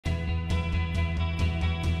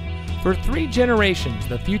For 3 generations,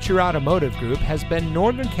 the Future Automotive Group has been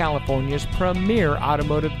Northern California's premier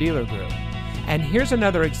automotive dealer group. And here's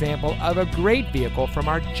another example of a great vehicle from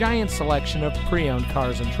our giant selection of pre-owned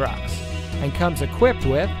cars and trucks. And comes equipped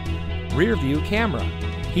with rear view camera,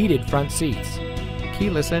 heated front seats,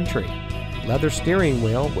 keyless entry, leather steering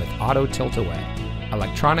wheel with auto tilt-away,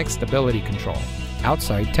 electronic stability control,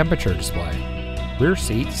 outside temperature display, rear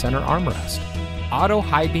seat center armrest, auto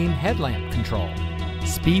high beam headlamp control,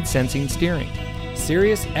 speed sensing steering,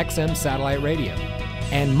 Sirius XM satellite radio,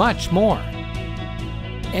 and much more.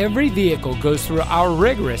 Every vehicle goes through our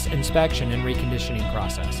rigorous inspection and reconditioning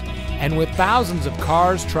process. And with thousands of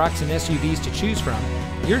cars, trucks, and SUVs to choose from,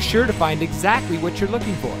 you're sure to find exactly what you're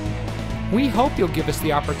looking for. We hope you'll give us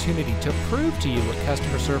the opportunity to prove to you what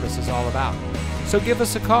customer service is all about. So give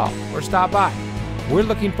us a call or stop by. We're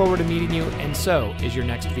looking forward to meeting you, and so is your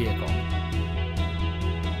next vehicle.